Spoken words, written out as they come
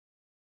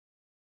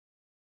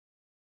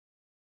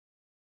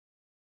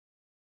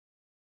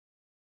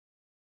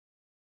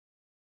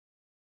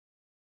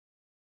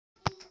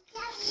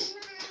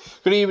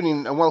Good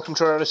evening and welcome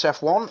to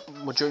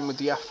RSF1. We're joined with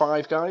the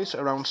F5 guys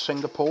around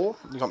Singapore.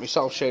 You've got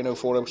myself,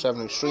 S02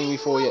 who's streaming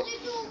for you,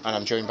 and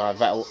I'm joined by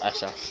Vettel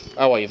SF.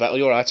 How are you, Vettel?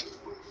 You alright?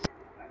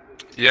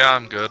 Yeah,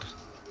 I'm good.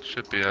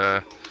 Should be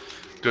a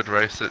good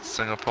race at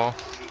Singapore.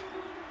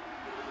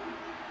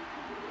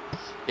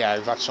 Yeah,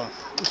 we've had some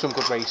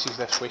good races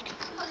this week.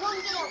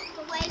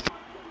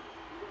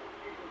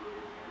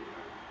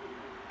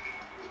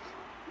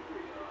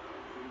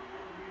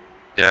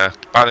 Yeah,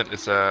 I think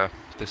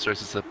this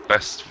race is the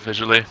best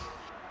visually.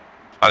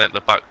 I think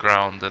the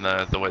background and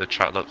the way the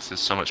track looks is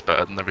so much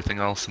better than everything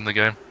else in the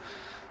game.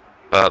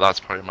 But that's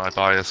probably my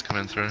bias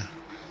coming through.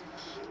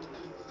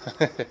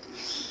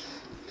 It's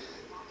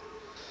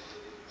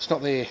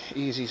not the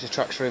easiest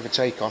track to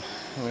overtake on,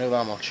 we know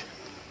that much.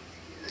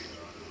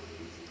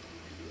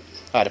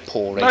 I had a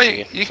poor race No,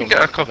 here. you can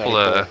get a couple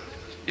of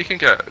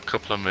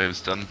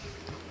moves done.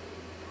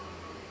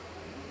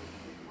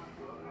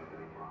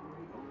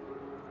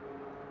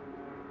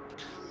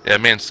 Yeah,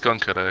 me and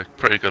Skunk had a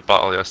pretty good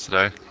battle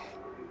yesterday.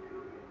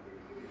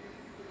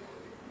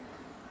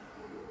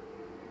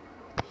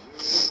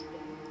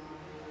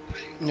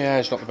 Yeah,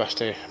 it's not the best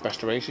of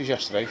races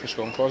yesterday for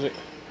Skunk, was it?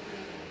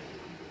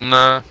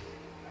 Nah.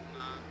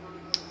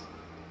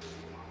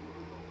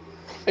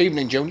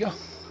 Evening, Junior.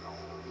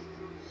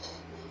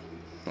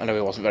 I know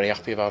he wasn't very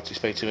happy about it. He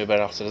spoke to me about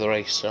it after the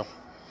race, so.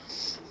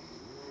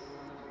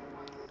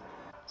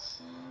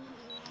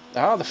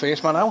 Ah, the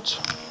first man out.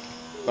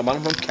 The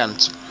man from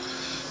Kent.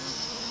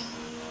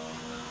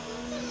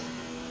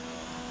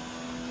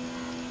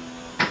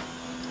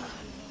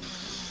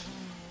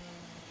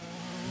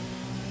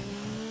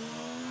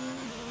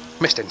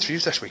 Missed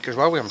interviews this week as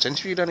well. We haven't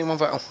interviewed anyone,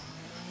 Vettel.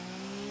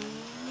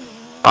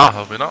 Ah,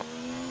 have we not?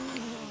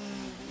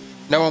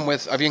 No one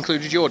with. Have you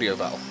included your audio,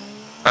 Vettel?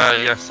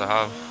 Yes, I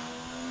have.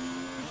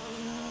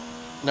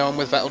 No one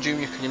with Vettel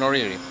Junior. Can you not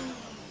hear him?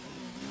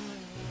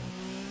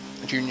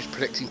 Junior's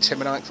predicting Tim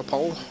and Ike for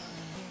pole.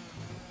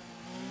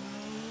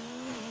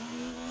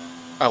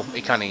 Oh,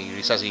 he can hear you.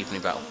 He says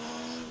evening, Vettel.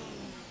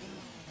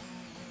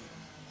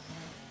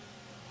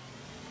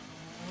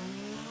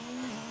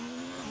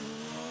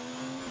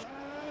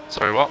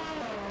 Sorry, what?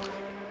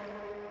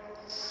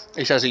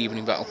 He says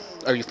evening, Vettel.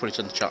 Oh, you've put it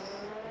in the chat.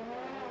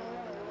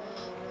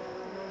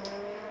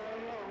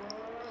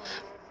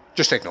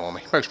 Just ignore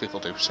me. Most people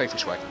do.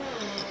 Safest way.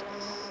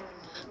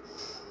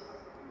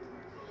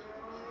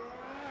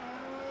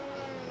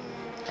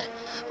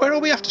 Where are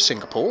we after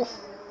Singapore?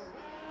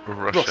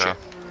 Russia.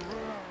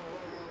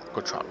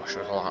 Good track,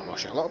 Russia. I like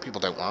Russia. A lot of people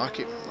don't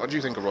like it. What do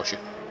you think of Russia?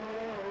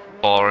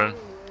 Boring.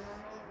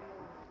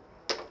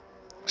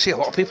 See, a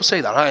lot of people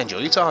say that. I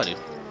enjoy it, I do.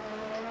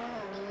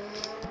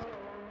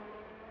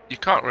 You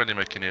can't really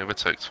make any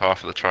overtakes for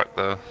half of the track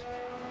though.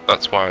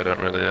 That's why I don't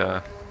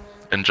really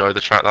enjoy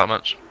the track that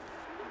much.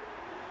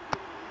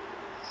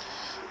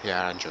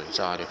 Yeah, I enjoy it,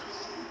 I do.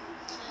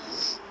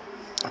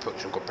 I put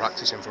some good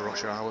practice in for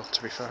Russia, I will,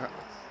 to be fair.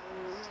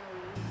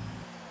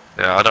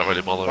 Yeah, I don't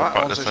really bother with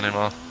practice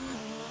anymore.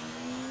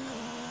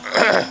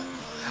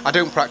 I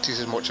don't practice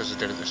as much as I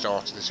did at the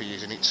start of the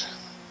season. It's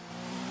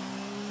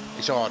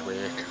hard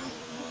work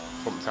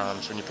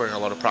sometimes when you're putting a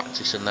lot of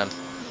practice and then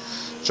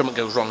something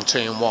goes wrong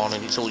turn one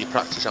and it's all your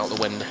practice out the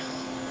window.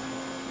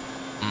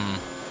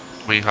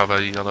 We have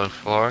a yellow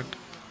flag.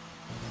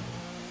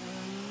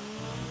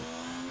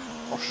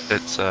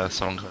 It's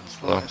someone going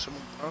slow. Yeah,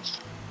 someone passed.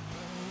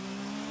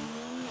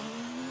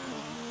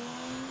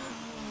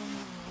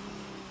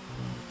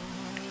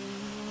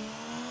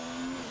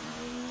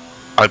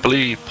 I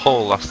believe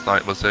pole last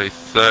night was a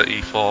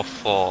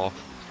 34.4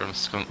 from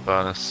Skunk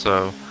Burner,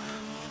 so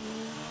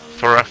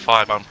for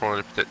F5 I'm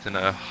probably predicting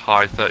a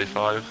high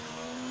 35,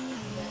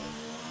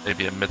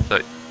 maybe a mid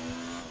 30.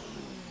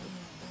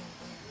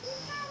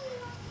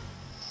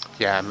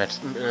 Yeah,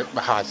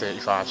 high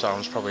 35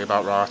 sounds probably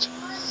about right.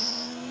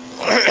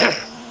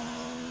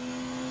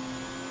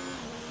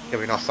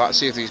 Going off that,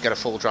 see if these get a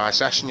full dry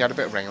session. You had a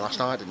bit of rain last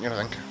night, didn't you, I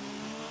think?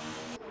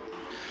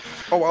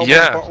 Oh, well,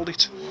 yeah. Bottled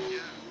it.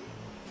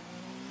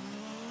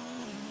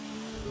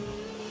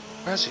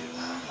 Where's he?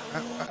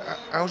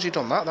 How's he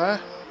done that there?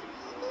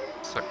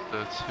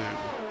 Sector 2.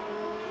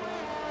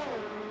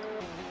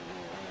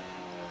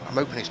 I'm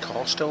hoping his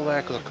car's still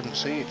there because I couldn't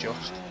see it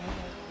just.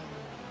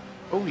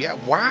 Oh yeah,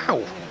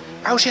 wow!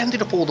 How's he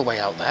ended up all the way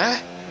out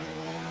there?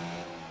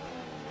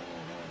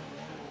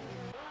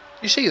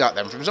 You see that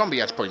then from Zombie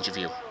Head's point of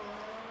view?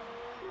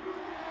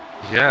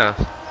 Yeah.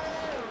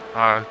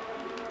 I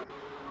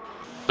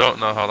don't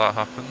know how that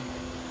happened.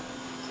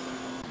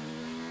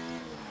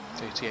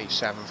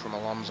 38.7 from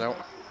Alonso.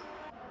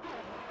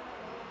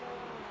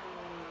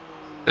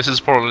 This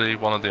is probably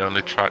one of the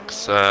only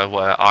tracks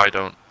where I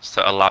don't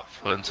set a lap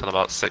for until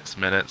about 6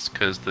 minutes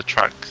because the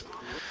track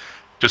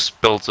just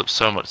builds up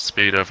so much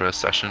speed over a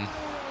session.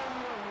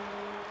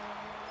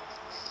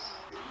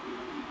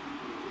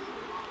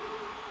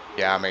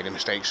 Yeah, I made a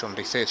mistake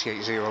Sunday.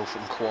 38.0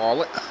 from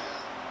Koala.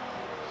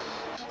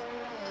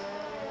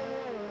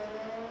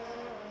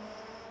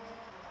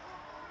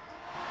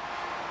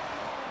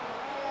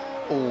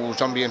 Oh,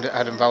 Zombie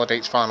had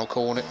invalidates final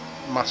corner.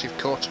 Massive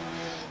cut.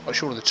 Not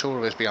sure of the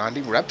tour is behind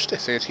him. Rebster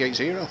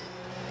 38-0.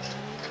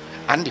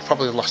 Andy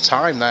probably lost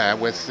time there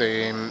with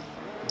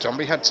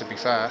Zombie head, to be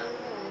fair.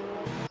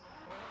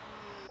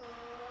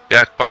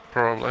 Yeah, quite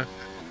probably.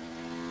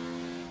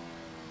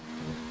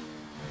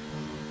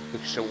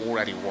 We're still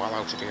already well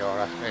out of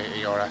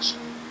ERS.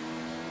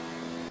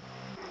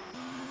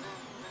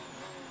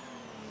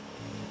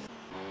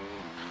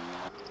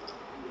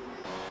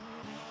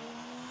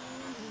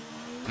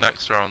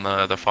 Next around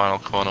the final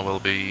corner will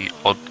be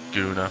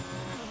Odguna.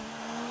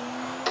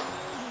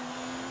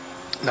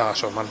 No,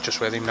 so man,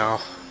 just with him now.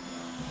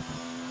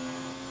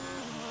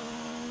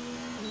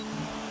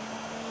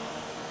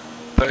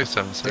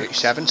 $37.6.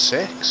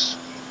 37.6.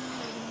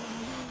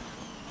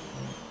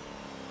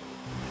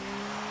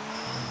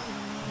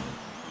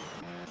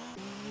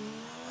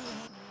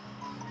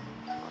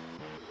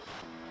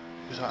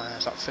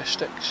 Is that Fish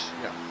Sticks?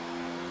 Yeah.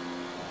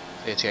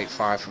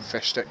 38.5 from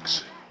Fish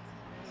Sticks.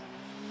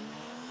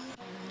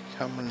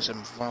 Cameron's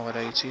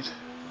invalidated.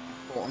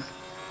 Button.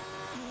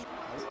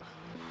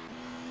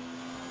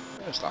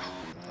 Where's that?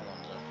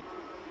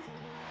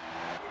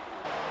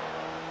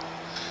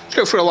 Let's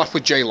go for a lap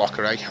with J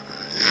Locker, eh?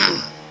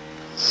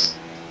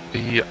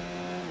 Yeah.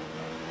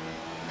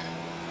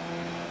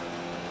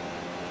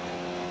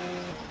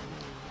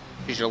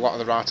 Usually a lot of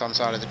the right hand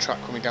side of the track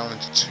coming down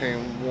into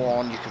turn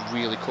 1. You can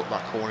really cut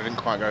that corner, didn't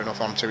quite go enough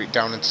onto it,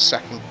 down into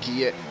second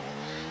gear.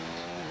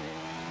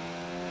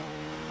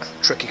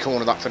 Tricky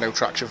corner that for no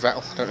traction,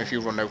 Vettel. Don't know if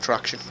you run no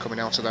traction coming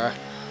out of there.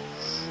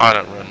 I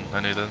don't run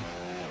anything.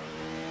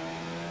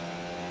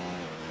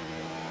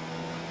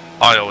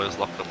 I always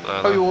lock up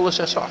there. Oh, you all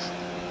set off?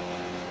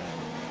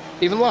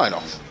 Even line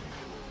off?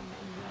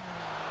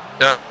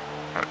 Yeah,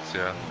 right,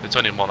 yeah. It's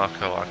only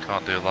Monaco, I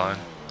can't do line.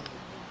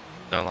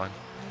 No line.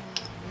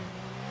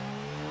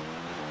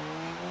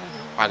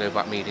 I go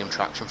back medium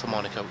traction for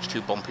Monaco, it's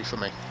too bumpy for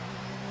me.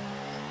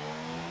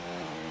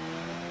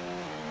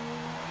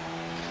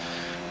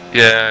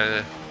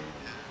 Yeah,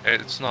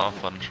 it's not a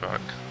fun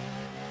track.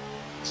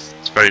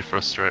 It's very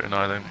frustrating,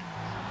 I think.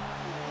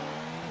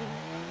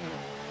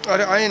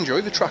 I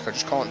enjoy the track, I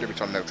just can't do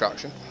it on no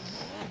traction.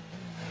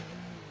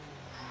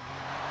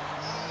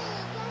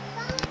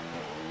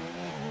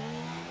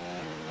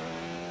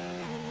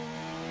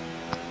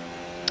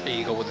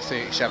 Eagle with a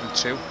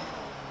 37.2.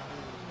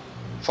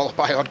 Followed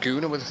by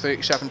Odguna with a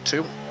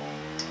 37.2.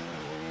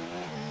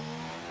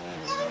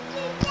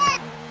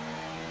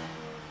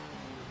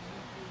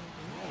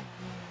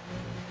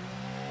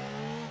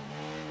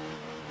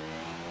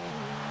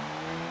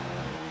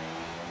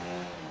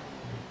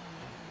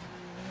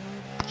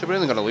 So we're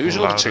only going to lose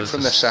another 2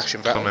 from this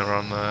session, Vettel. Coming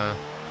around there.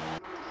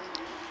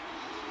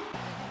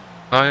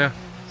 Oh yeah.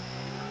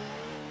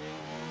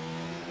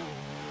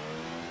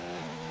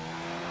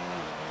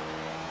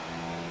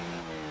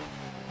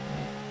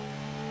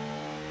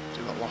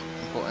 Do what Locker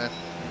can put in.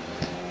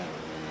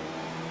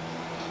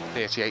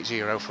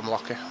 38.0 from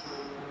Locker.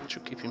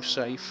 Should keep him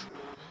safe.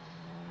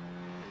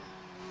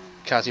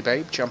 Kazi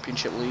Babe,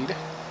 championship leader.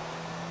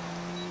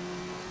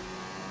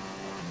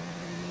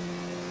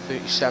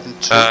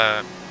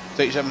 37.2.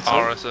 37.4.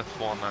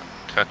 RSF1 at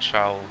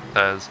Kachal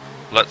says,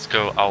 "Let's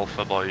go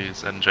Alpha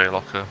boys and J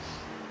Locker."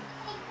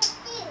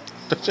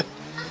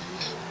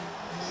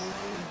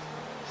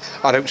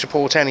 I don't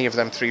support any of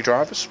them 3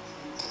 drivers.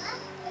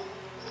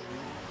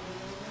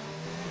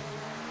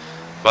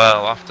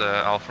 Well, after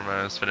Alfa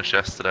Romeo's finished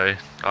yesterday,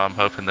 I'm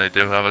hoping they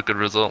do have a good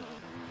result.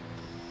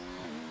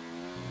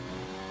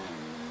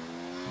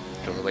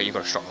 The way you've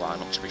got a strong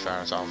lineup, to be fair,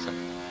 at Alpha.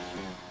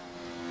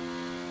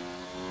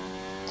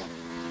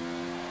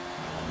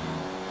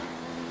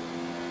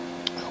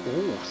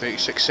 Ooh,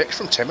 36.6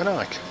 from Tim and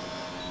Ike.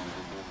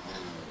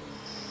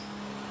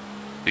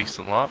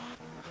 Decent lap.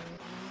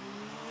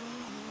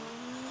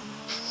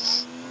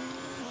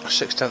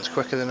 6/10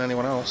 quicker than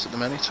anyone else at the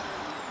minute.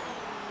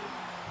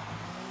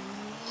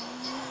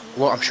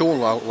 Well, I'm sure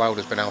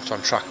Lauder's been out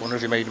on track. I wonder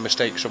if he made a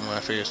mistake somewhere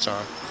for his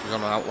time. He's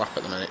on an out lap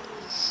at the minute.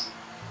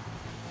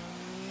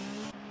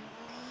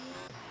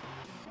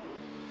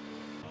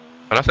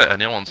 I don't think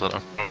anyone's on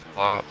a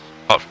lap.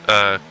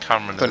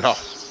 Cameron They're is not.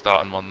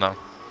 starting one now.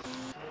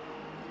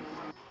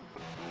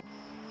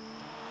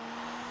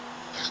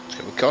 Let's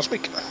go with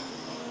Cosmic.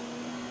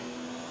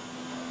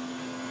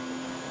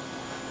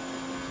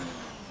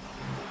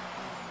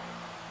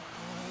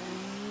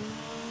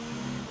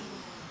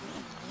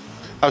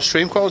 How's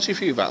stream quality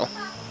for you, Battle?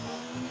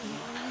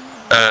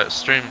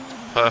 Stream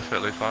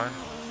perfectly fine.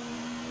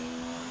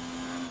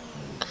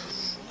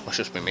 Must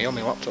just be me on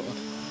my laptop then.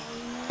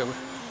 Shall we?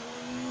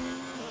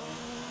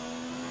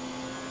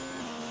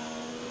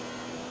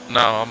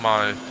 No, on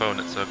my phone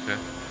it's okay.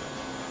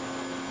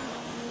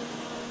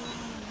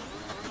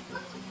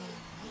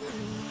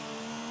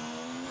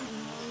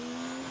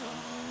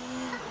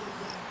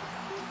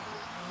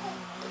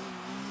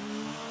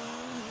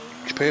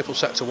 It's purple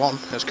set to 1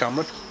 as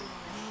Cameron.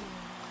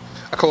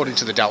 According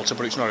to the Delta,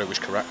 but it's not always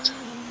correct.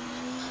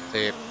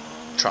 The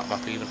track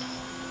map even.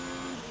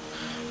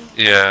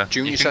 Yeah.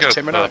 Junior you can says go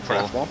Timmy Knight for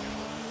purple. F1.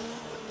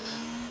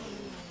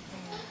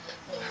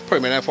 Put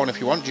him in F1 if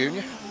you want,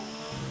 Junior.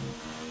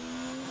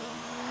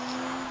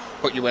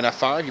 Put you in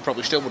F5, you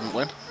probably still wouldn't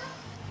win.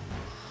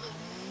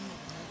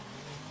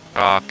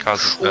 Ah,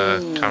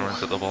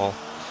 Cameron's at the wall.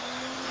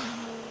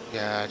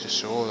 Yeah, I just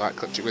saw that.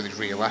 Clipped it with his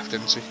rear left,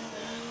 didn't he?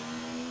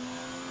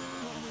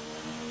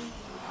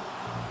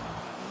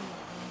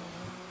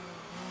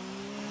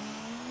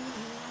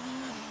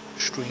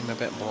 Stream a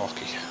bit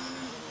blocky.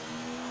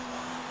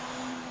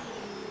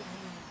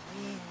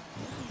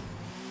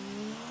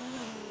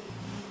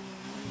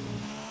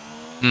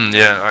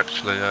 Yeah,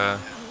 actually,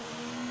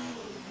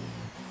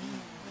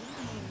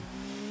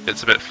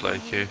 it's a bit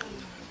flaky.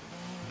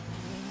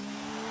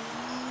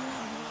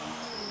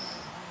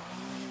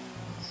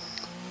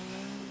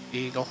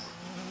 Eagle.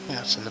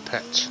 Yeah, it's in the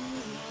pits.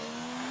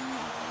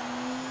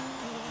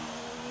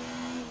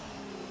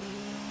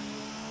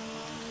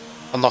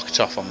 I'll knock it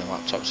off on my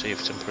laptop, see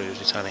if it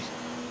improves it any.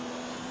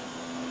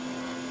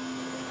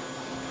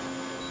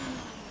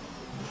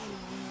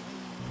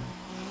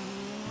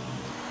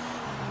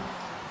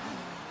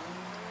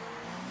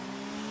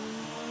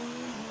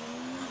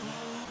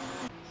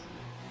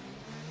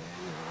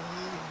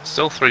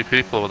 Still 3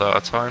 people without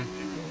a time.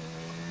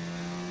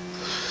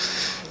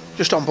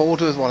 Just on board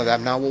with one of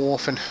them now,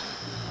 Orphan.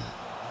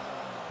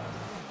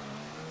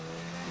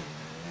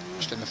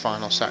 Just in the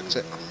final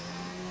sector.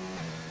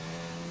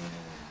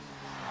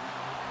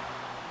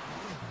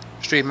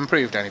 Stream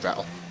improved any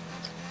battle?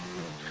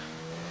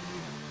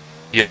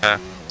 Yeah.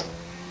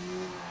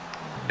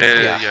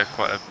 Yeah,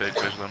 quite a big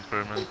visual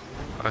improvement,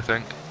 I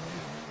think.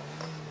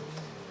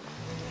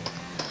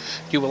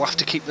 You will have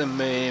to keep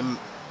them,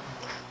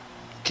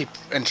 keep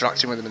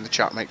interacting with them in the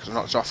chat, mate, because I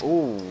knocked it off.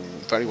 Ooh,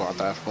 very wide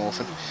there from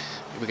Orphan.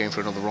 We're going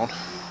for another run.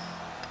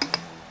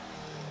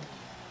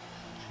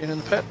 In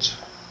the pits.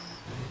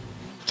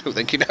 Don't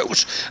think he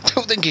knows. I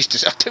don't think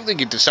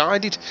he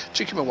decided.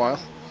 Took him a while.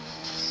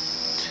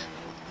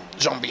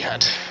 Zombie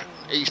head.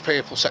 East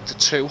Purple sector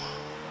 2.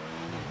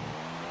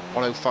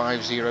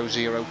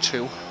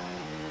 105002.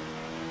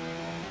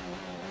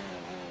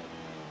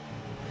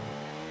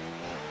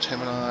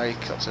 Tim and I,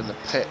 that's in the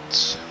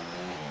pits.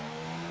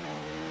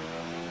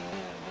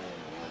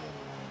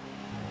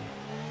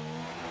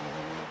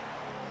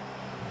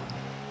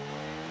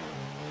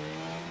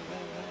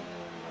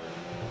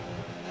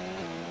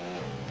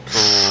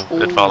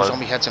 Ooh, invalid.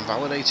 Zombie head's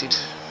invalidated.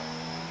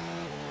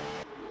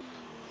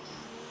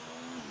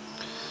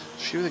 A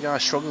few of the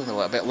guys struggling a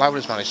little bit.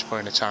 Laura's managed to put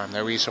in a time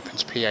though. He's up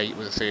into P8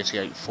 with a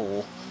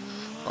 38.4.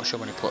 Not sure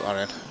when he put that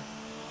in.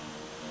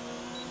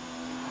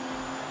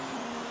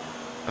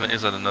 I think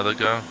he's had another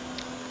go,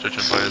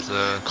 judging by his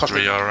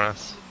 3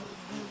 RS.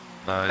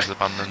 No, he's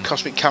abandoned.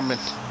 Cosmic Cameron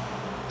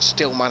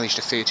still managed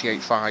a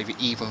 38.5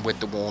 even with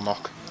the wall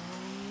knock.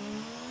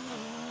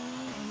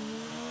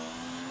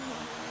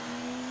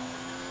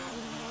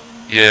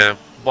 Yeah,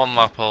 1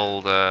 lap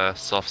old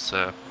softs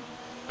are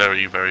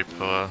very, very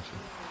poor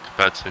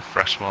compared to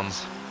fresh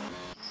ones.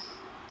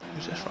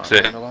 Who's this right So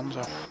behind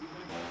Alonso?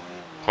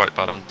 quite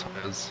bad on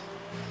tyres.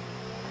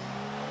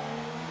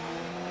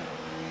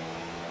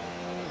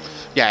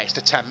 Yeah, it's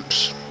the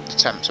temps. The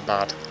temps are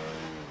bad.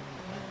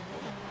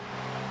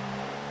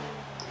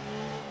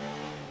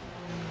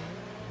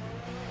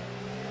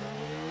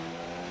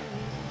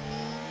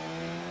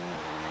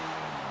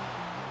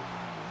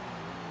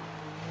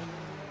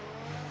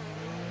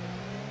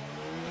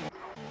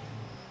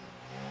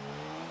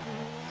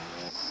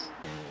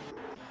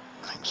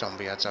 I think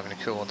Zombie Head's having a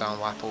cool down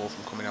lap all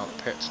from coming out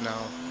the pits now.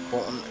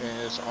 Button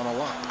is on a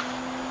lap.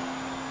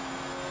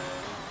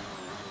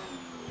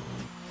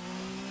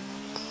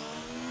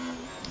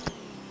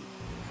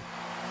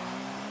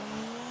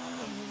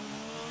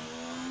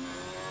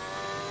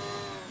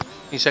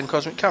 Can you send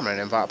Cosmic Camera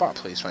and invite back,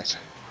 please, mate?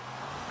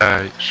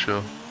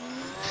 Sure.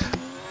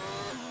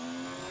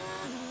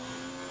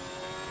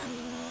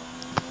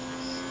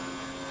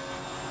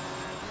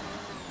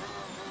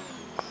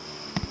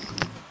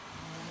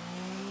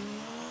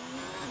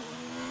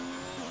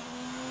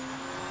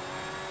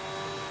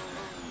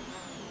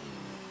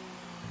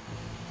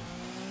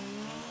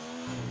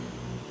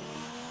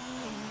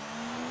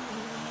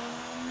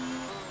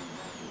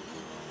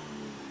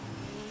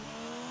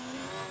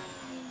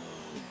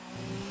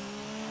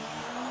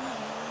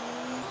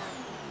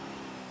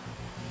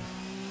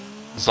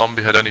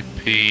 Zombie had only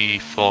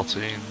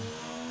P14.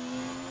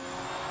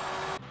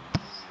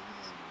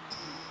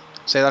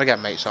 Say that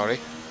again, mate, sorry.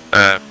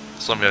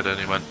 Zombie had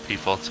only went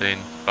P14,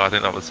 but I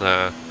think that was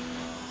the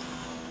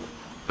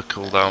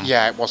cooldown.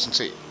 Yeah, it wasn't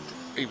it.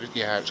 It was,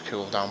 yeah, it was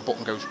cool down.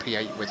 Button goes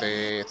P8 with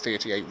a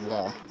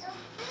 38.1.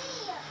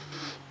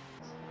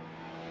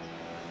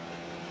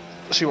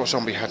 Let's see what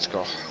Zombie Head's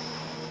got.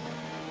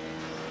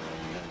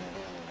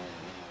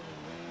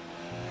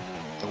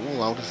 The wall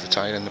loudest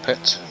retired in the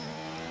pit.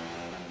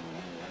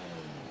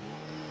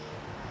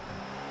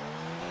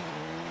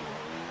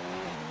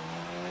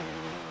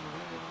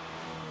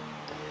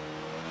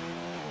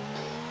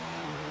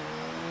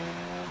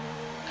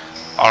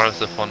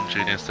 RSF1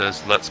 Junior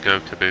says, "Let's go,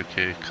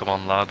 Kabuki. Come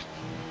on, lad."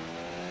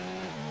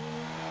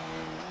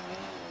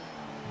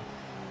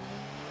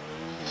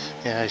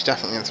 Yeah, he's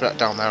definitely a threat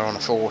down there on a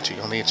 40.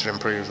 You'll need to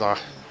improve that.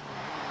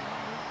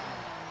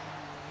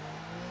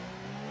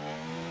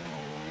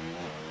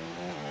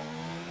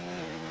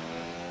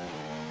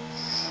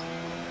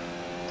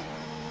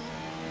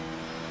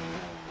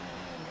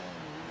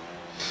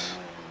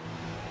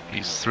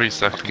 He's 3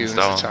 seconds Goons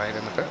down. retired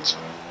in the pits.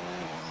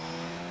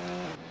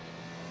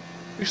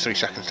 Who's 3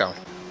 seconds down?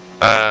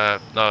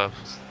 No,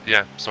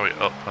 yeah, sorry,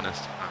 up on his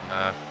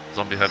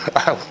zombie head.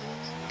 Oh.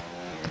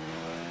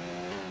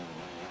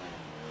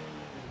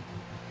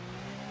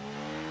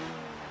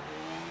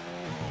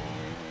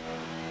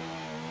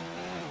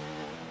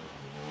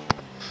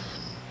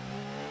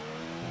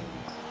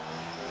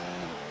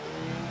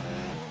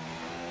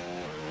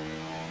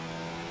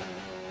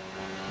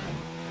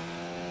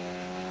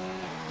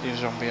 The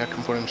zombie head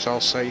can put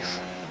himself safe.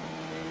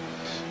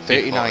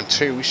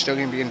 39.2, he's still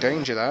going to be in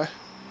danger there.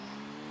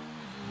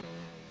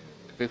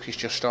 Kabuki's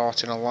just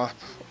starting a lap.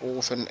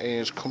 Orphan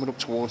is coming up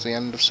towards the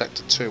end of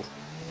sector 2.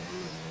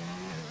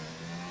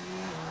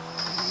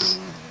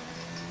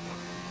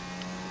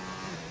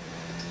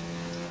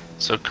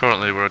 So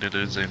currently we're only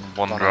losing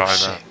one driver.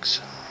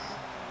 106.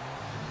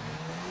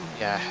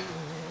 Yeah.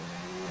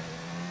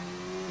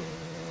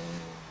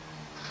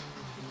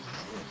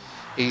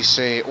 He's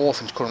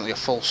Orphan's currently a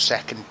full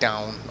second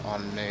down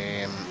on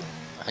I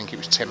think it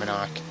was Tim and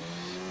Ike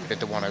who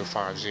did the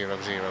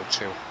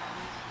 105.002.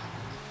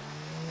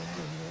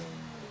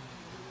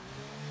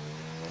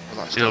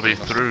 He'll be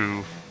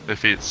through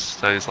if it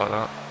stays like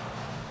that.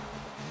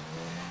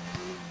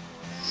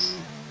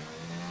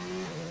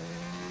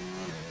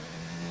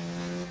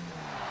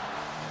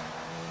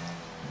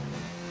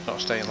 Not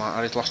staying like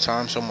that his last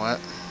time somewhere.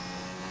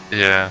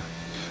 Yeah.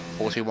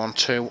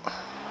 41.2.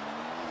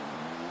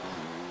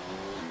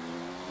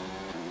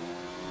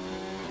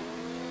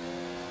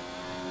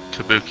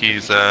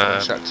 Kabuki's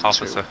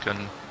half a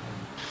second.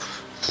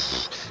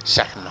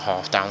 Second and a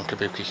half down,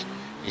 Kabuki.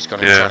 He's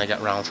going to be trying to get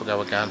round for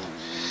go again.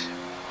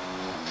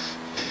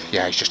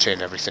 Yeah, he's just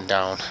turned everything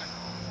down.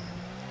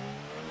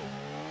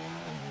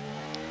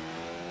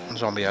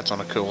 Zombie head's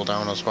on a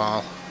cooldown as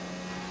well.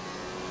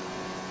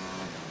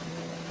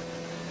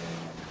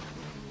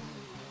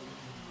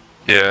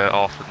 Yeah,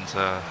 Orphan's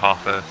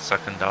half a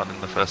second down in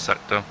the first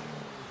sector.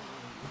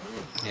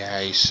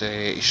 Yeah,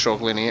 he's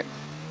struggling here.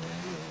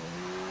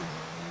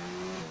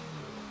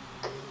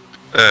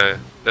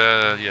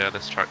 Yeah,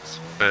 this track's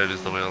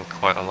favors the wheel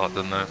quite a lot,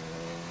 doesn't it?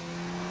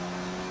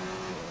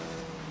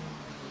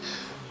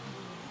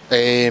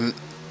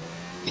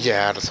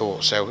 Yeah, I'd have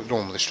thought so.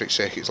 Normally the street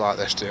circuits like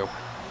this do.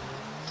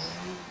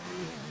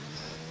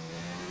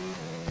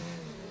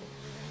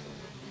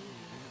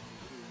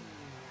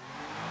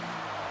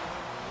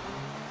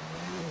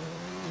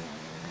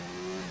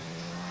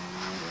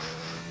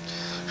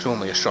 It's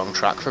normally a strong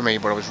track for me,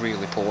 but I was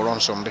really poor on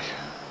Sunday.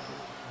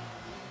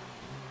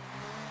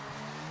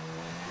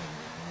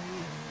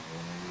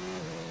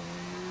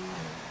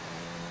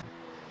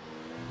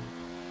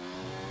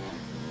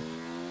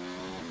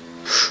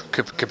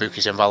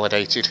 Kabuki's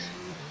invalidated.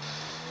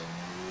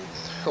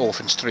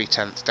 Orphan's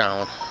 3/10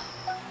 down.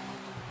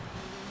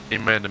 He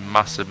made a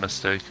massive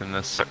mistake in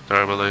this sector,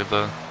 I believe,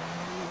 though.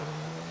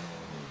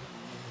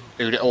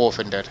 Who did?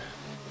 Orphan did?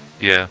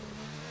 Yeah.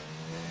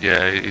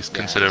 Yeah, he's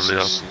considerably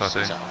off, I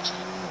think.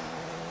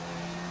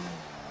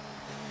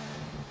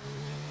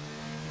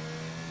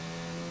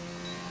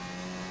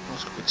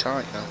 That's going to be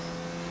tight now.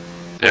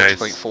 Yeah,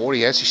 he's 4,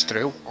 he is, he's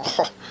through.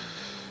 Oh.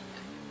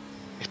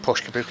 He's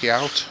pushed Kabuki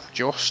out,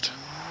 just.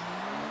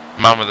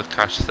 Man with the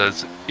Cash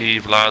says,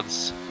 "Eve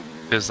lads,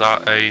 is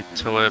that a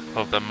tulip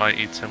of the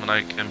mighty Tim and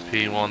Ike in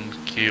P1,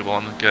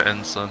 Q1, get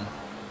in son."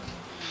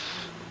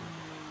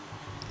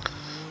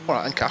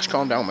 Alright then, Cash,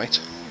 calm down,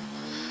 mate.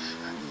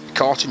 You're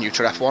carting you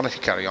to F1 if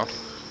you carry on.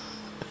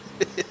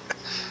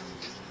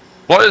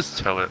 What is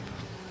tulip?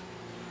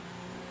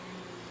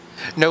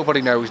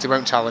 Nobody knows, they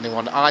won't tell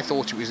anyone. I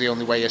thought it was the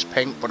only way is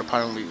pink, but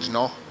apparently it's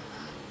not.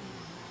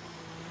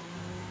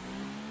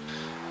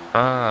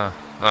 A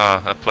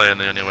player in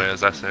the only way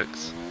is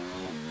Essex.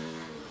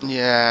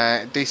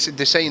 Yeah, they're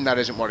saying that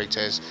isn't what it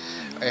is.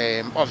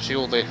 Obviously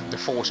all the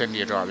Force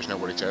India drivers know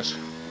what it is,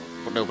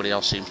 but nobody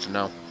else seems to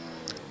know.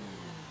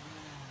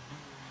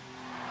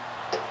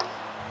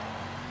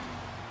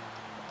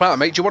 Right,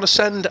 mate, do you want to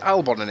send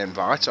Albon an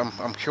invite?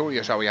 I'm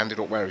curious how he ended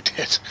up where he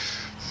did.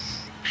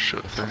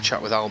 Sure thing. Have a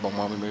chat with Albon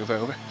while we move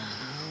over.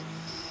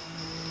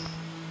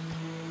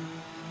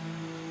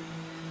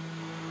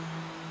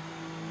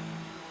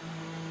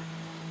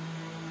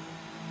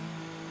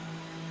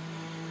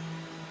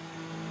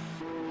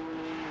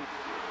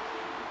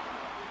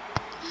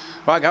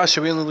 Right guys,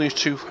 so we only lose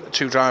two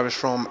drivers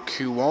from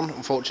Q1.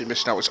 Unfortunately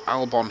missing out was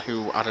Albon,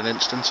 who had an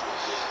incident.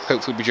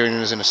 Hopefully will be joining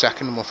us in a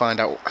second and we'll find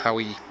out how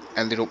he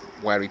ended up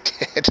where he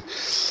did.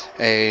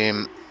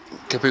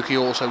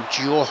 Kabuki also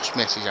just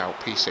misses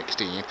out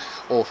P16.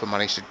 Orphan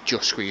managed to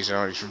just squeeze in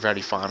on his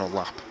very final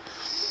lap.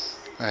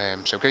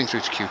 So going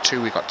through to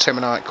Q2, we've got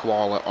Timonite,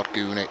 Koala,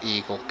 Odguna,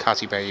 Eagle,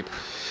 Catty Babe,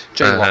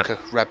 Jaywalker,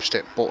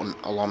 Rebstick, Button,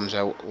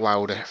 Alonso,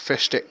 Lauder,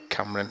 Fistic,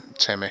 Cameron,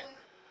 Timmy,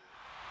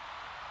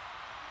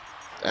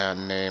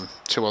 and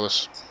 2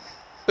 others.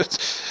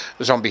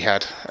 Zombie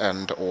Head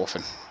and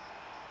Orphan.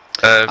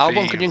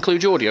 Albon, can you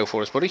include your audio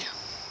for us, buddy?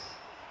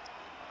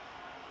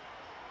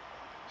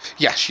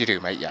 Yes, you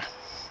do, mate, yeah.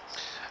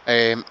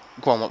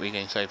 Go on, what were you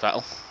going to say,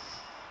 Vettel?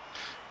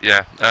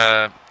 Yeah,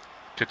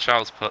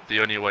 Kachal's put the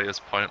only way is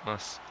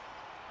pointless.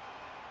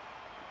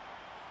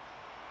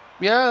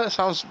 Yeah, that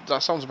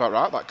sounds about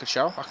right, that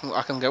Kachal.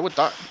 I can go with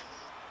that.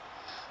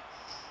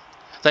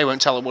 They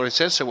won't tell it what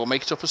it is, so we'll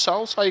make it up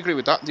ourselves. I agree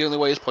with that. The only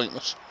way is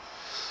pointless.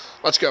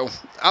 Let's go.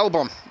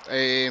 Albon.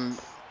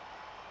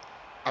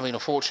 I mean,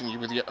 unfortunately, you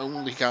were the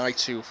only guy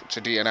to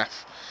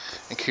DNF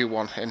in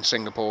Q1 in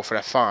Singapore for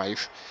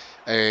F5.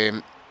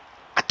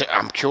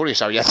 I'm curious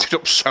how you ended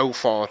up so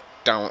far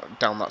down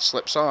that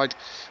slip side.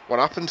 What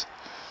happened?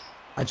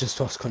 I just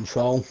lost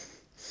control.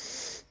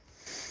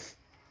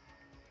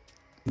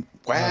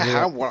 Where?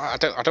 How? What?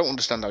 I don't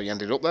understand how you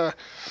ended up there.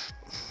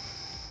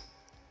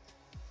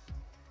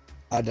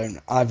 I don't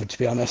either, to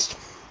be honest.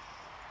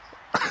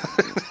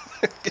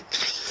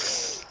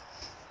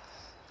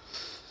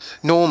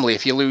 Normally,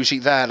 if you lose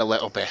it there a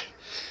little bit,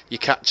 you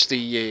catch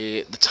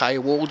the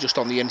tyre wall just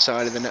on the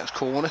inside of the next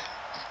corner.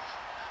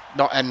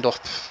 Not end up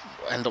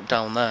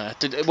down there.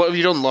 What have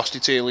you done? Lost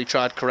it early,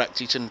 tried correct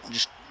it, and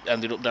just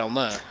ended up down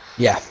there.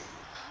 Yeah.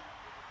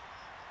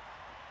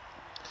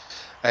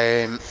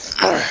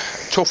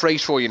 Tough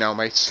race for you now,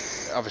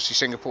 mate. Obviously,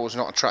 Singapore's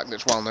not a track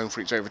that's well known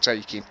for its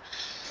overtaking.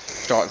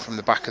 Starting from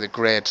the back of the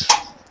grid,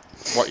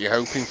 what are you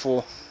hoping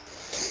for?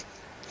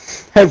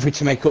 Hopefully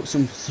to make up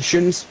some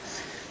positions.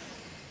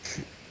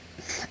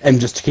 And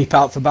just to keep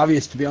out for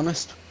barriers, to be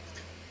honest.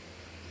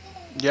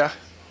 Yeah.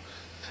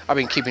 I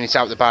mean, keeping it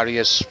out the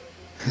barriers,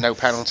 no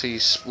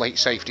penalties, late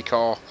safety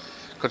car.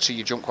 Could see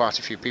you jump quite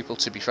a few people,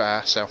 to be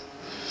fair, so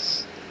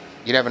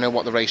you never know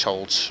what the race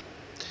holds.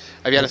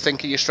 Have you had a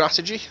think of your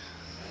strategy?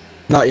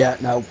 Not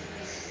yet, no.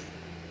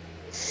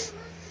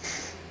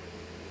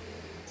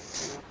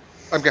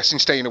 I'm guessing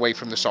staying away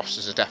from the softs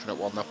is a definite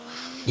one, though.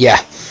 Yeah.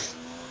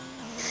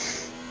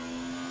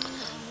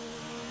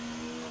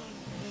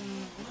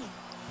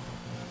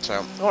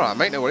 So, alright,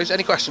 mate, no worries.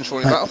 Any questions for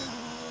me, Battle?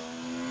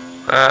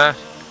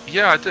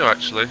 Yeah, I do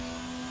actually.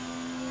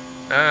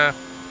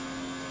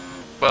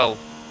 Well,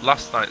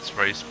 last night's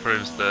race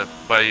proves that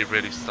where you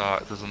really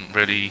start doesn't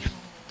really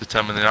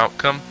determine the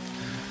outcome.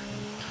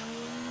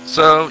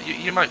 So,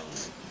 you might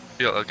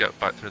be able to get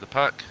back through the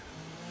pack.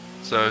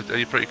 So, are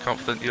you pretty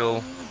confident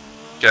you'll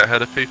get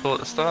ahead of people at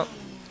the start?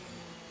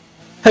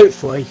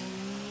 Hopefully,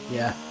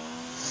 yeah.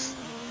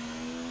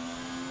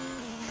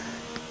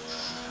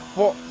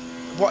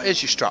 What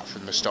is your strat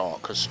from the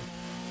start? Because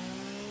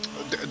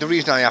the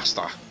reason I asked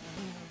that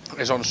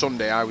is on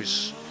Sunday I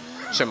was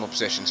similar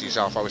position to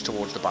yourself. I was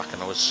towards the back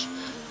and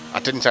I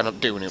didn't end up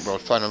doing it, but I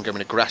was planning on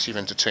going aggressive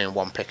into turn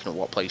 1, picking up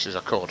what places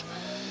I could.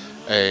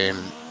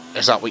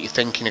 Is that what you're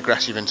thinking,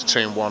 aggressive into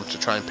turn 1 to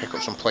try and pick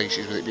up some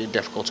places with it being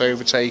difficult to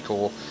overtake,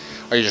 or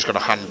are you just going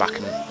to hand back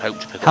and hope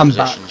to pick up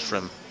positions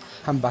from...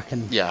 Hand back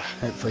and yeah,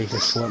 hopefully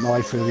just work my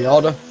way through the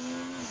order.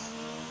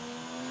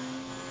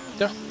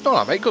 Yeah,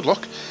 alright mate, good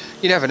luck.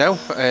 You never know.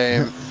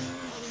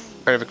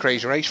 Bit of a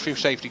crazy race, few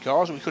safety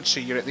cars, we could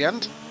see you at the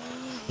end.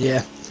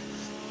 Yeah.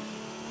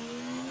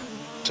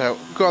 So,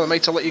 go on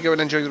mate, I'll let you go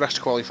and enjoy the rest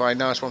of qualifying.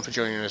 Nice one for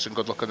joining us and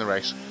good luck on the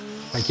race.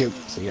 Thank you.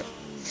 See you.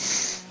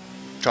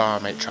 Try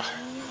mate, try.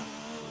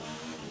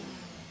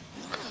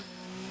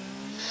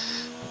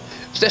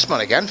 It's this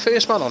man again,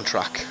 first man on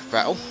track,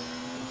 Vettel.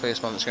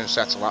 First man that's going to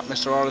settle that,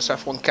 Mr.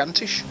 RSF1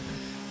 Kentish.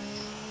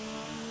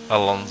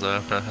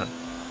 Alonso.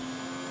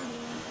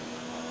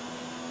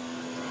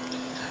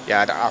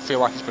 Yeah, I feel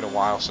like it's been a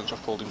while since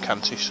I've called him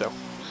Kentish, so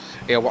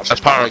yeah, watch this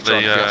back later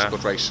on if he has a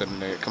good race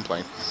and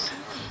complain.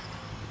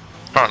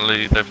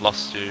 Apparently they've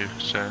lost you,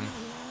 Shane.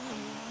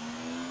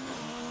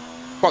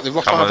 What, they've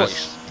lost my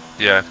voice?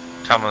 Yeah,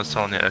 Cameron's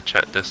telling you to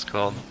check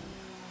Discord.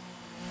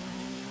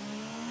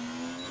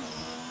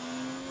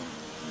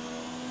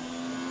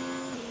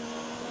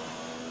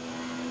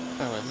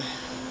 Bear with me.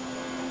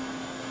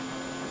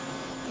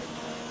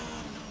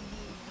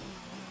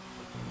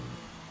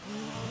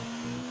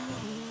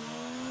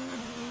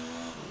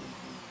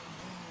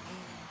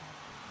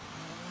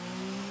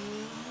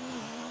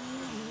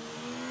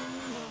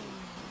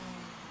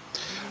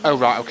 Oh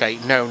right, okay,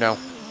 no.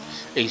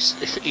 He's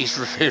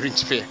referring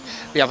to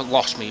they haven't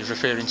lost me, he's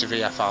referring to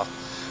VFR.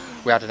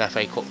 We had an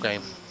FA Cup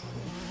game.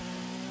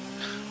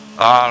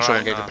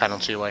 Someone gave a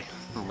penalty away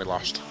and we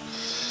lost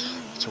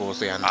towards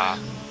the end.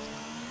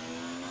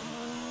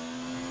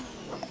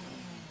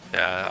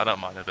 Yeah, I don't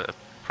mind a bit of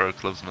pro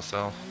clubs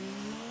myself.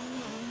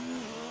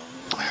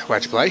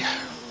 Where'd you play?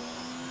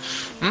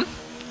 Oh,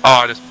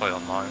 I just play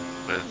online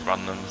with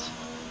randoms.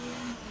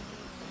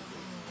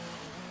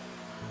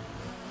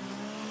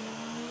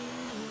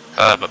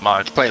 But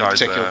my playing in guys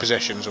particular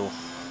positions or?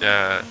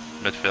 Yeah,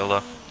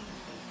 midfielder.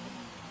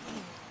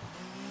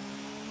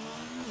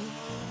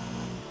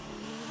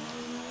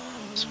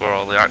 That's where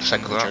all the action's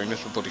Second at.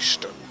 juniors were bloody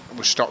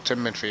was stocked in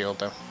midfield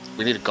though.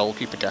 We need a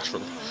goalkeeper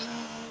desperately.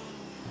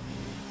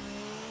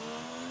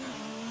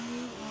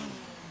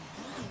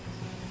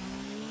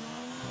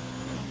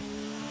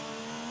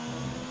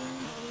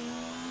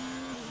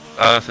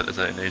 I don't think there's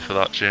any need for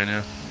that,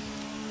 Junior.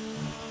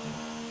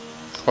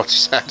 What he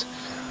said.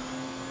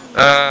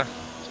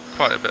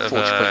 Quite a bit of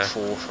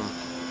 40.4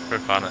 from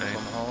profanity.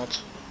 hard.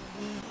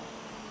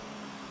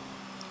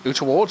 Who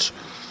towards?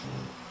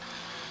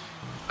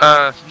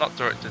 Not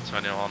directed to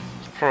anyone.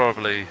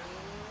 Probably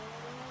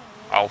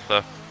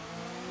Alpha.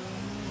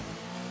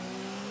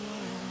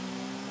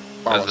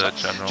 Well, As a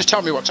general. just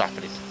tell me what's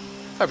happening.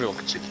 Everyone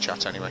can see the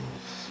chat anyway,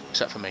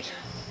 except for me.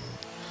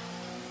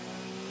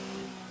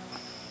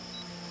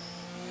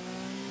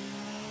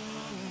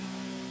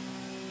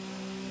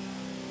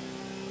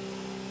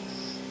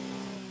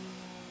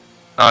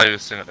 Oh, he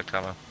was singing at the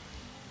camera.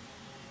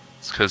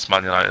 It's because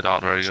Man United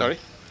aren't very good. Sorry?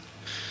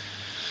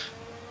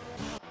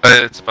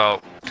 It's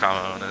about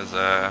Camo and his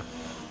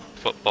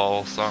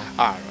football song.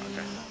 Ah, right,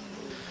 okay.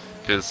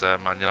 Because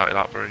Man United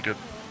aren't very good.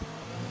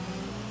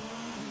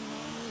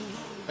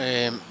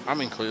 I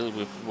mean,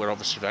 clearly we're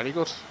obviously very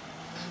good.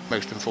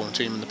 Most informed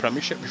team in the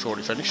Premiership before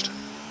it finished.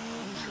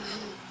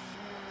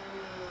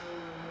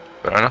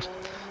 Fair enough.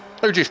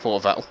 Who do you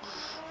support, Vettel?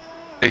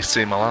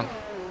 AC Milan.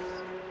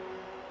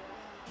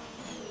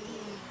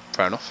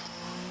 Fair enough.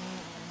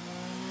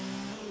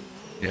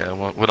 Yeah,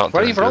 we're not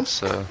Where are doing you from? good,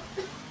 so...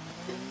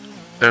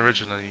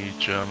 Originally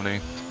Germany,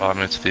 but I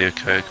moved to the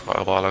UK quite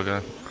a while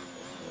ago.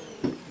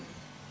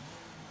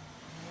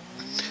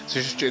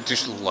 So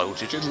just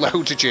loads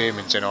of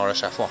Germans in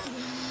RSF1.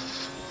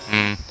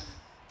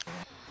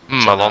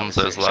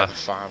 Alonso's left.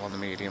 5 on the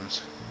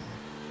mediums.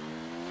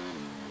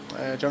 Do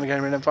you want to get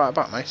him an invite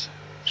back, mate?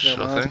 Sure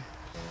thing.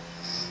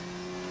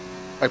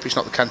 Hope it's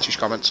not the Kentish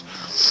comments.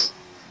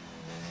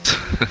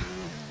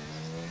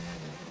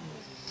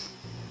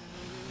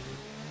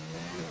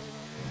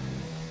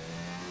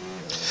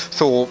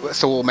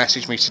 Thor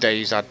messaged me today.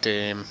 He's had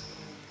a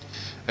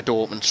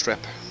Dortmund strip.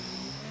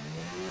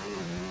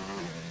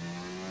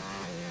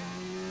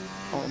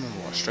 I don't remember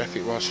what strip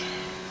it was.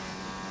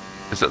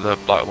 Is it the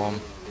black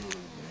one?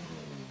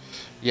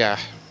 Yeah.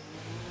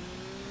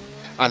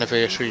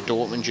 Anniversary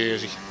Dortmund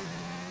jersey.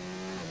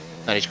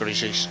 And he's got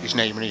his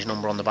name and his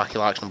number on the back. He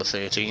likes number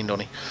 13,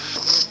 doesn't he?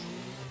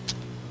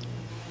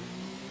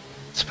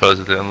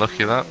 Supposedly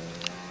unlucky that.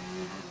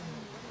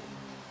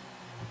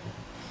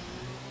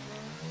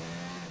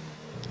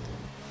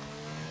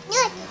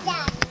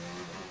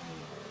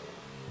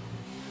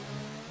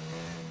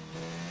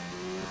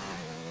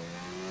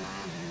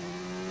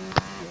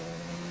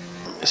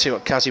 Let's see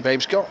what Kazzy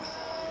Babe's got.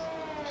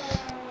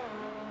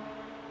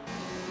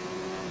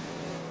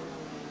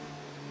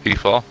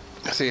 P4.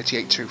 A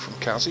 38.2 from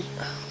Kazzy.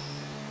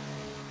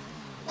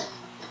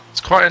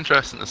 It's quite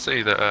interesting to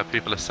see that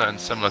people are setting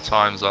similar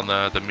times on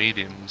the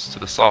mediums to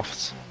the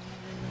softs.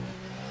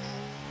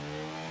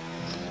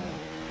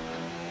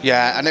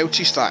 Yeah, I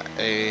noticed that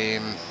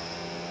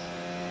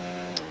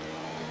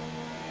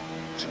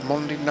was it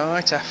Monday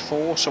night,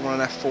 F4, someone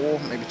on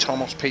F4, maybe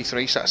Thomas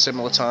P3 set a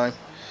similar time.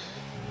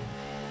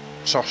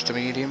 Softs to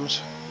mediums.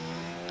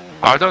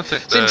 I don't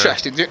think It's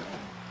interesting.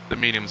 the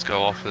mediums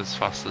go off as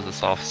fast as the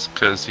softs,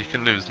 because you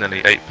can lose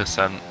nearly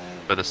 8%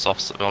 with the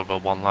softs over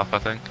one lap, I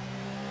think.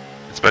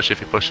 Especially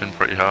if you're pushing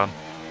pretty hard.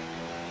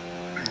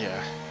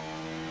 Yeah.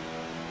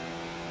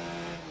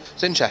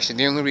 It's interesting.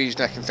 The only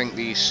reason I can think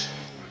these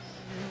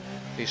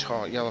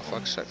hard yellow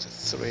flags set to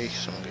 3,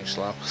 someone getting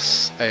slow.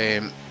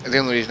 The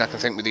only reason I can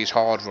think with these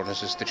hard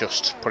runners is they're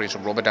just putting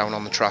some rubber down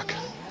on the track.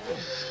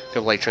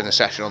 Go later in the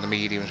session on the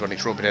mediums when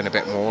it's rubbing in a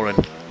bit more and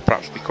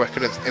perhaps be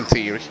quicker in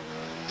theory.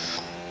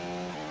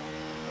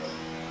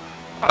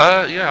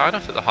 Yeah, I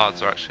don't think the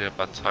hards are actually a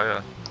bad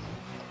tyre.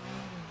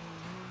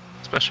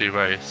 Especially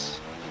race.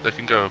 They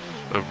can go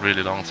a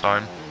really long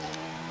time.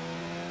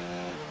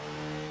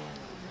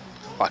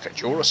 Like a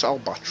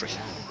Duracell battery.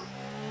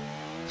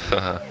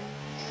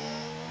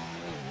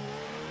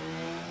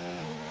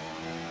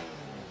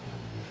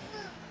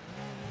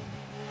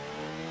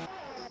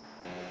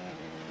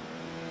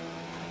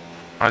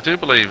 I do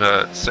believe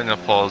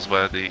Singapore's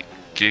where the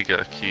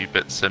Giga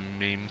Qubits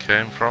meme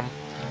came from.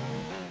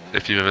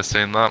 If you've ever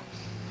seen that.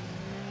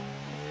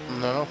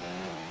 No.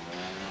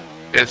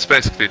 It's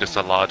basically just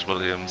a large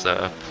Williams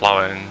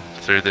ploughing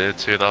through the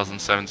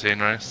 2017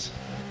 race.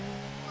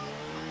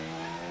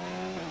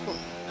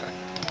 Okay.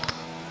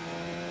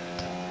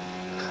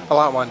 I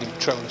like winding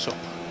Patronus up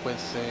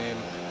with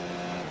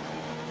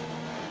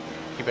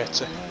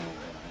Ibetza.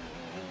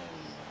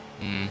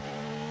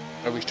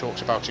 Always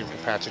talks about him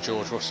compared to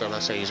George Russell, and I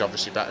say he's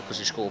obviously better because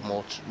he scored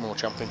more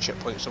championship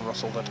points than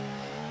Russell did.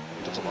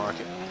 He doesn't like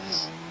it.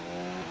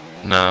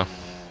 No.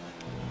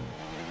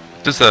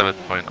 Deserved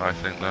point, I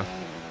think, though.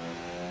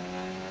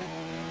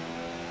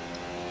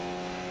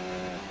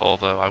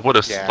 Although I would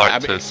have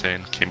liked to have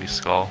seen Kimi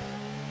score.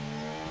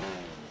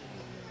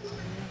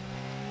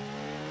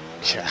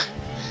 Yeah,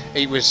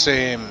 it was.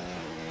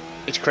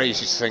 It's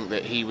crazy to think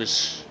that he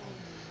was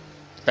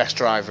the best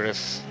driver of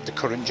the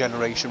current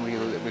generation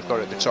really that we've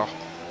got at the top.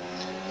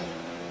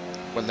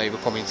 When they were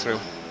coming through,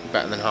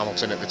 better than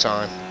Hamilton at the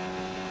time.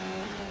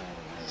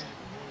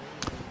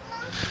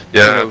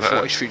 Yeah, Who knows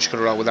what his future could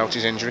have held without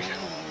his injury.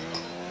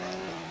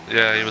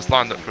 yeah, he was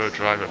lined up for a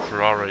drive at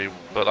Ferrari,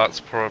 but that's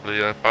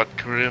probably a bad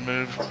career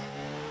move.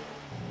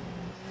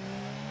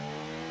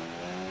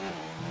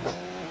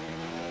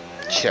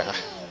 Yeah.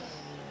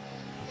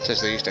 It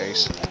is these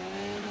days.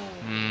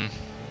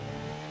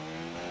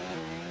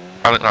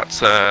 I think that's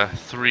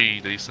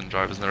 3 decent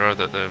drivers in a row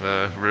that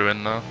they've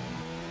ruined now.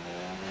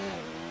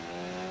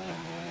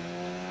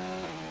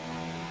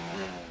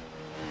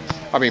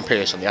 I mean,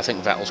 personally, I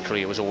think Vettel's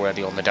career was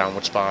already on the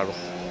downward spiral.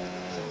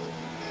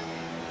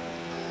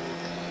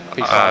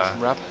 P5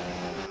 from Rab.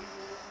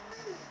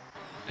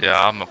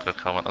 Yeah, I'm not going to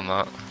comment on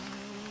that.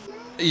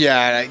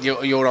 Yeah,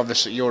 you're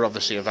obviously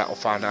a Vettel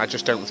fan. I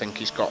just don't think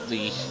he's got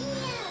the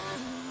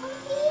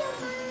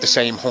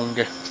same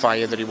hunger,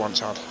 fire that he once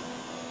had.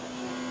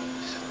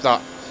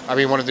 That, I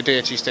mean, one of the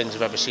dirtiest things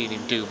I've ever seen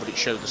him do, but it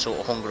showed the sort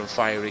of hunger and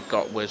fire he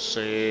got, was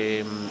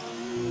it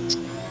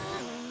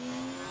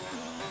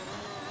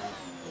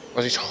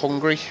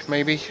Hungary,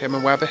 maybe? Him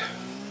and Webber?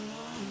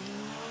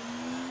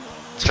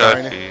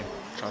 Turkey. China? I'm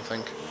trying to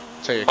think.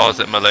 Turkey. Or is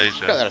it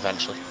Malaysia? Get there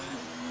eventually.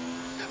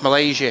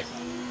 Malaysia.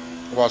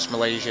 It was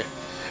Malaysia.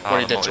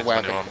 When he did to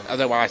Webber.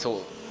 Although I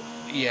thought,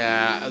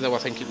 yeah, although I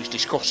think it was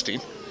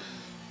disgusting.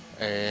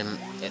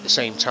 At the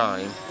same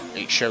time,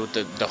 it showed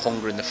the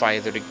hunger and the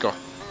fire that he'd got.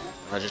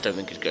 I just don't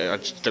think he's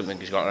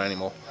got it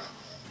anymore.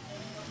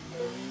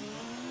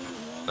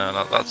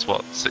 No, that's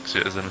what 6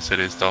 years in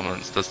Mercedes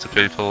dominance does to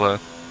people.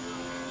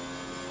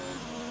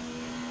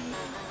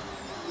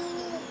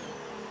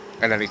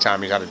 And any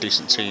time he's had a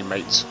decent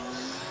teammate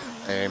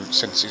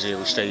since his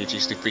early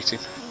stages, they've beat him.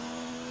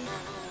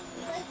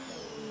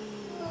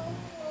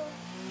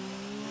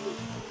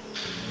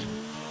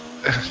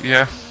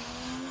 Yeah.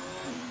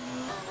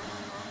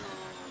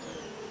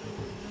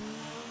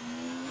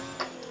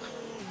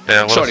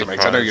 Yeah, sorry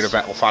mate, I know you're a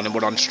Vettel fan and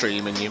we're on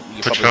stream and you're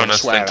probably going to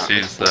swear at me.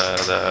 Petronas thinks he's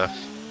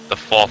the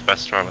 4th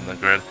best driver in the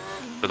grid,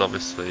 with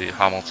obviously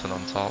Hamilton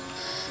on top.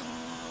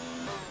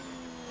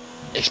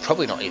 It's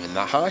probably not even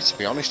that high, to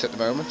be honest, at the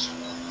moment.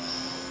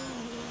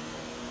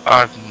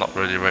 I've not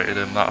really rated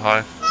him that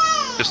high,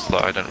 just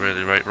that I don't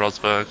really rate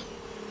Rosberg.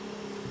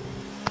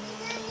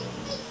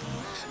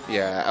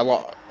 Yeah, a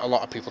lot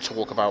of people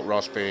talk about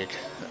Rosberg.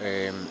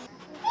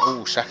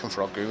 Second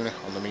for Oguna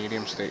on the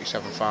mediums,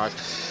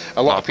 37.5.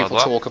 A lot of people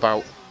talk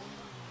about...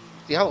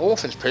 Yeah,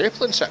 Orphan's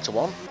purple in Sector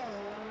 1.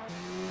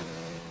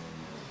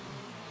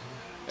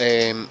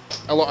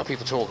 A lot of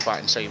people talk about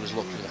it and say he was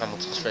lucky with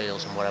Hamilton's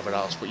fails and whatever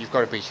else, but you've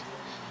got to be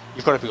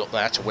up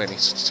there to win it,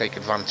 to take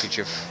advantage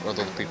of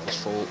other people's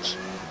faults.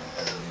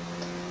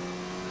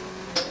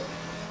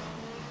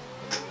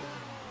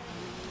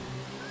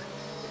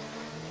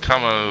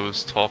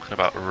 Camo's talking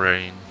about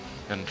rain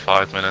in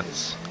 5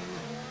 minutes,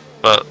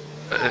 but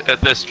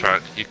at this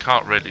track you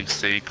can't really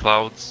see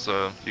clouds,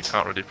 so you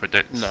can't really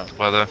predict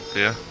weather,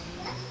 yeah.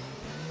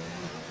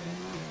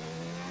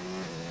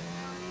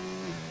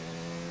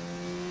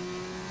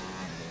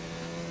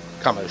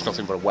 Camo's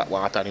nothing but a wet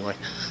wipe anyway.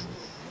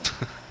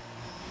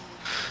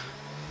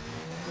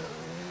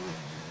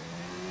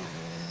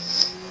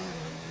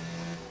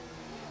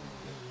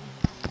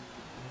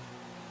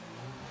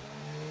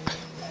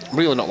 I'm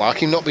really not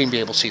liking not being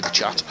able to see the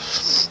chat.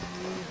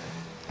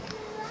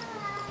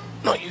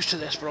 Not used to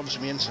this, but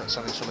obviously my internet's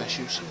having some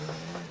issues.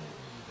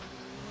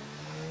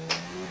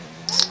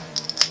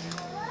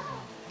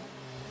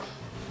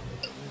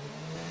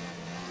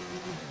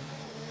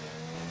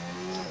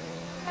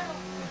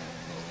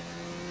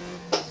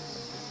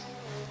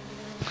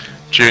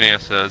 Junior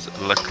says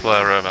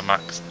Leclerc over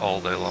Max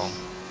all day long.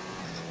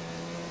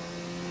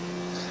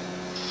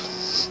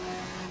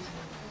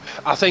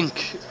 I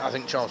think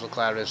Charles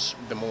Leclerc is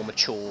the more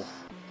mature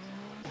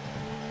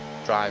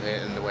driver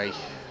in the way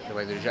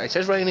that it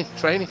says raining.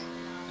 It's raining.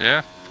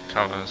 Yeah,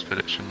 Calvin's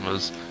prediction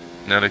was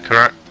nearly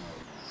correct.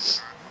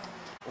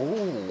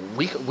 Oh,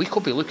 we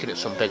could be looking at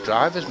some big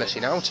drivers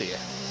missing out here.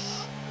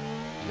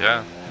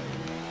 Yeah.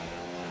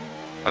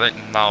 I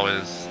think now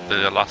is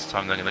the last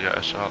time they're going to get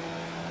a shot.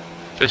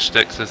 Fish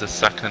Sticks is a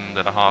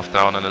 2.5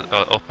 down and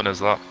up in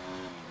his lap.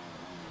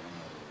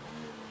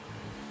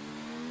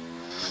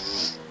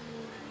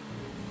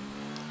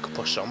 Could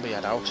push Zombie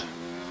head out.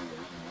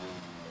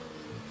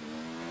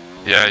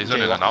 Yeah, he's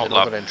only in an out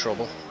lap. In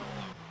trouble.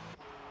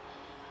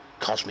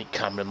 Cosmic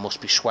Cameron must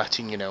be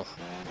sweating, you know.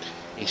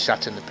 He's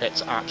sat in the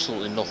pits,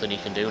 absolutely nothing he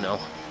can do now.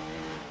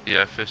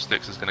 Yeah, Fish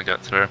Sticks is going to get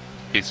through.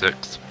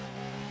 P6.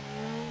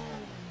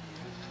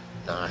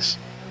 Nice.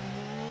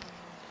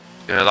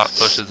 Yeah, that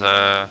pushes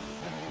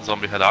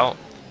Zombie head out.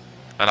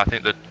 And I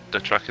think the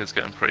track is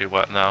getting pretty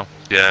wet now.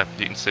 Yeah,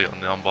 you can see it on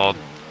the onboard.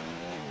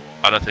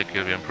 I don't think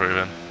he'll be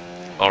improving.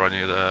 Or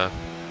any of the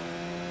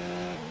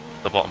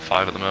bottom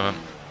 5 at the moment.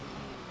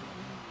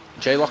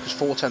 J-Lock is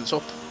 4 tenths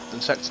up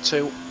in Sector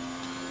 2.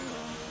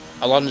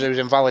 Alonso's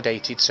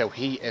invalidated, so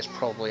he is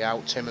probably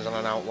out. Tim is on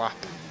an out lap.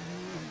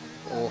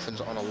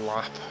 Orphans on a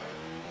lap.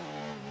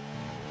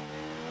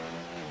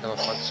 Yellow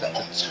flag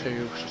sector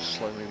 2, just a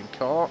slow moving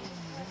car.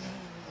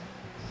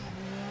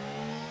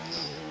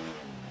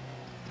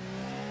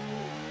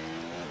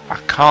 I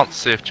can't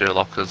see if Joe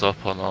Locker's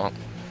up or not.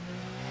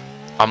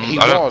 He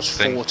was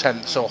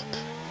 4/10 up,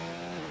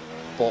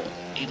 but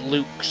he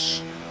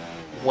looks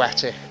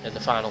wetter in the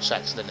final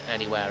sector than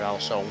anywhere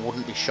else, so I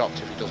wouldn't be shocked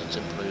if he doesn't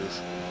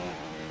improve.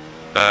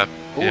 Yeah,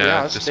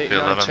 that's just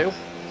P11. 39.2.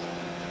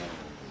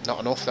 Not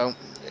enough though.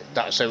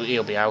 So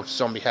he'll be out.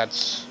 Zombie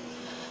heads.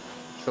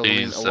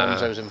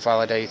 Alonso's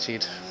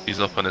invalidated. He's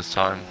up on his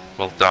time.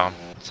 Well, down.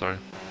 Sorry.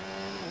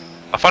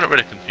 I find it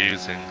really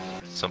confusing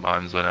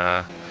sometimes when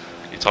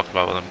you talk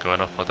about them going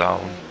up or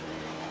down.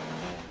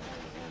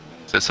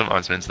 So it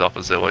sometimes means the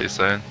opposite of what you're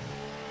saying.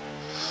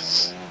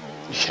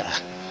 Yeah.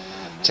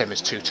 Tim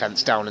is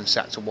 2/10 down in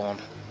sector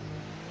 1.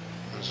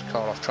 There's a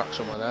car off track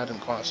somewhere there. I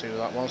didn't quite see who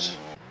that was.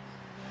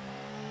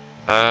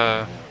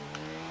 I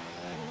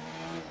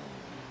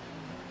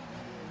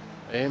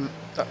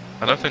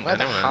don't think where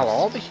the anyone hell is.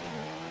 are they?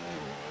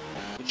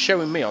 It's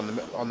showing me on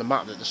the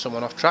map that there's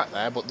someone off track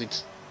there, but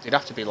they'd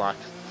have to be like,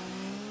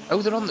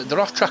 oh, they're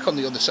off track on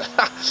the other side.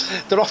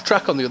 They're off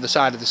track on the other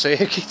side of the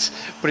circuit,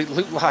 but it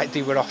looked like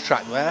they were off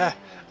track there.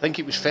 I think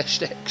it was fish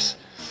sticks.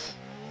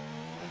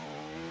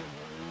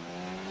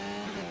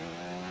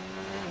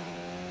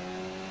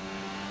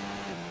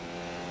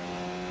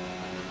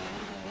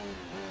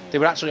 They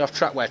were actually off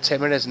track where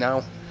Timmer is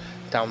now,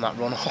 down that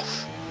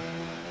runoff.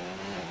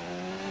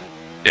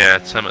 Yeah,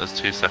 Timmer is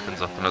 2 seconds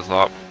up on his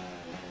lap.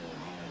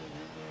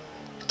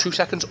 2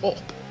 seconds up?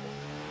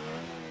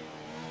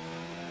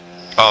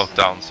 Oh,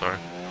 down, sorry.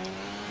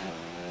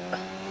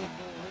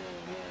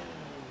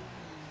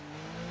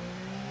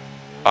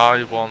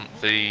 I want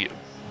the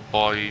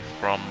boy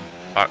from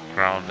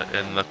background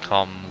in the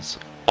comms,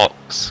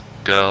 box,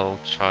 girl,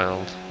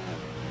 child.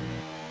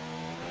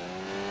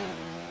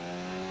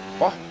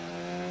 What?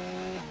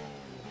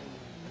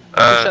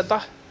 Who said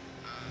that?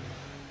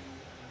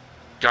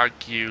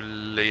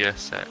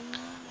 Gaguliasek.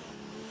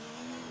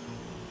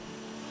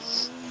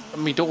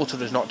 My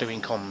daughter is not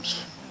doing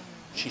comms.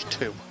 She's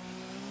 2.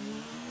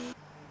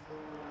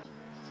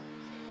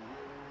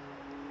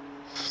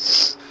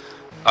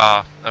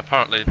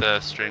 Apparently the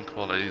stream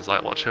quality is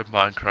like watching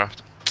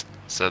Minecraft,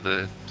 so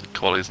the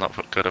quality's not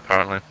good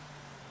apparently.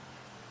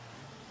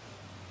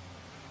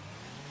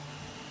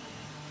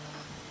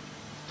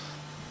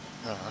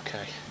 Oh,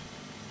 okay.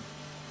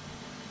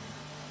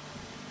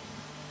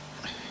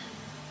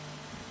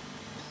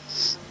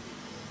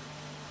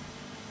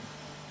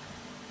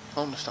 I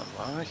don't understand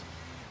why.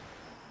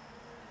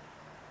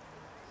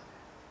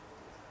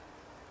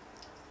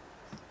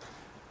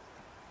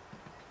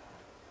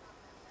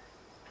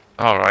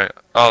 Alright.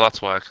 Oh,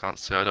 that's why I can't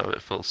see. I don't have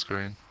it full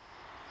screen.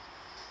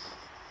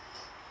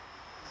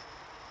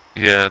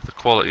 Yeah, the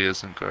quality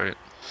isn't great.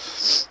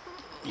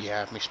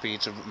 Yeah, my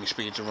speeds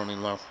are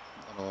running low.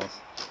 I know.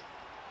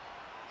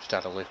 Just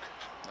had a look.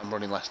 I'm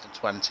running less than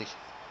 20.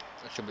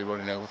 I should be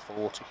running over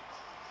 40.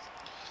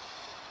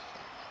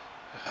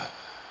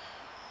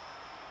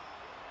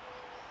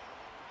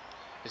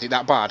 Is it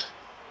that bad?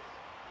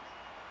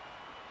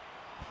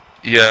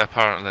 Yeah,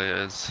 apparently it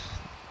is.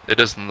 It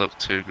doesn't look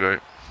too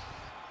great.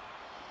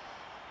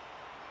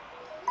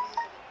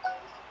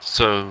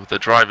 So the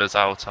drivers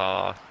out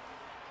are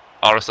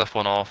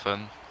RSF1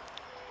 Orphan,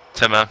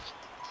 Timmer,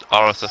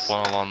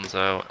 RSF1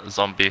 Alonso,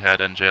 Zombie Head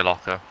and J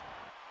Locker.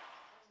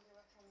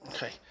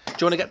 Okay. Do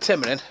you want to get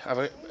Timmer in? Have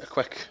a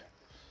quick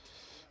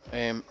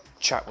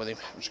chat with him.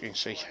 I'm just going to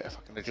see if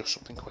I can adjust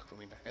something quick with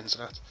my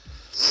internet.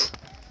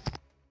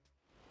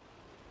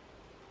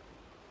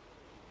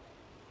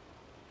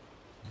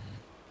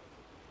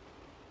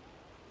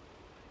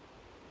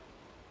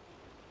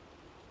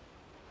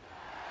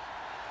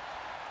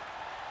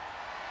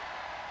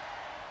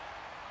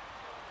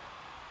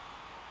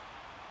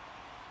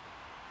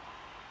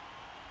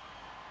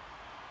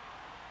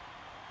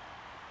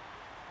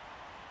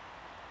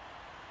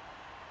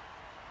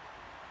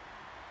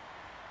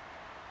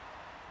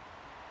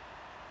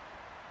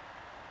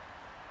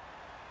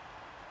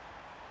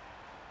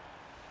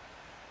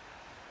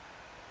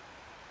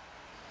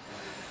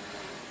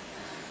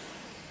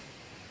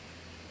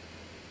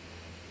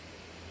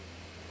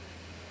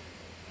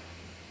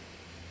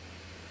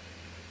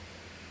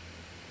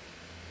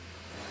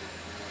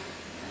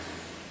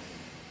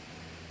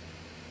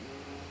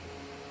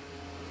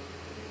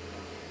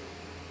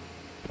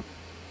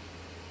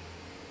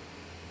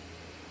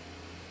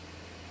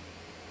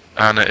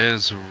 And it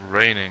is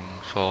raining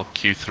for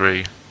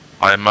Q3.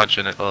 I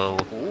imagine it'll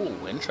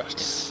Ooh, interesting.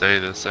 stay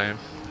the same.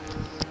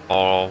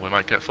 Or we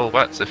might get full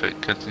wets if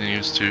it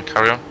continues to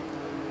carry on.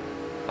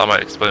 That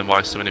might explain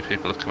why so many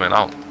people are coming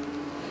out.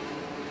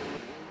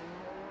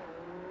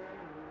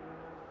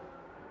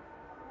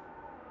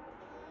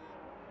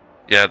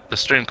 Yeah, the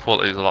stream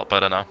quality is a lot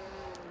better now.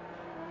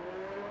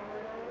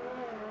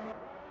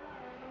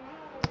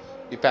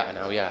 You're better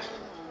now, yeah.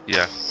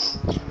 Yeah.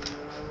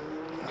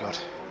 God.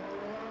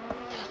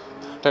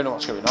 Don't know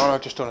what's going on.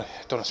 I've just done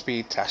a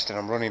speed test and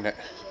I'm running at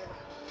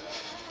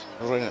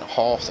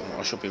half than what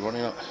I should be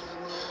running at.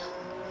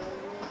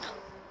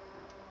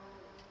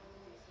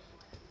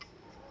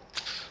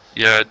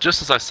 Yeah,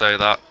 just as I say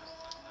that,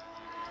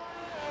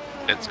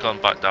 it's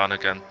gone back down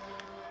again.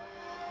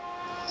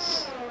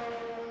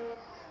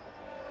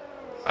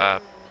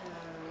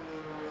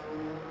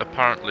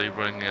 Apparently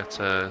running at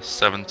a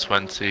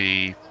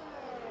 720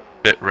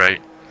 bit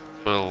rate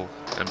will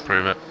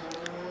improve it.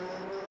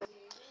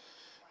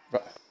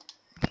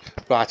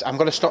 Right, I'm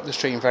going to stop the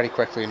stream very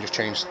quickly and just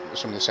change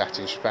some of the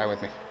settings. Just bear with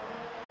me.